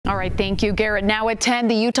All right, thank you, Garrett. Now at 10,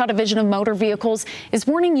 the Utah Division of Motor Vehicles is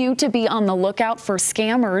warning you to be on the lookout for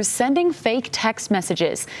scammers sending fake text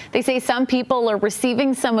messages. They say some people are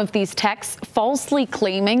receiving some of these texts falsely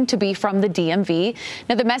claiming to be from the DMV.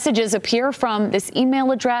 Now, the messages appear from this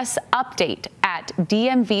email address,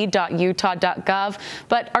 update@dmv.utah.gov,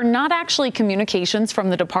 but are not actually communications from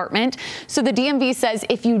the department. So the DMV says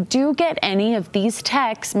if you do get any of these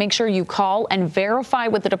texts, make sure you call and verify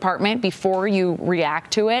with the department before you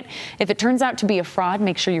react to it. If it turns out to be a fraud,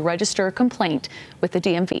 make sure you register a complaint with the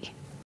DMV.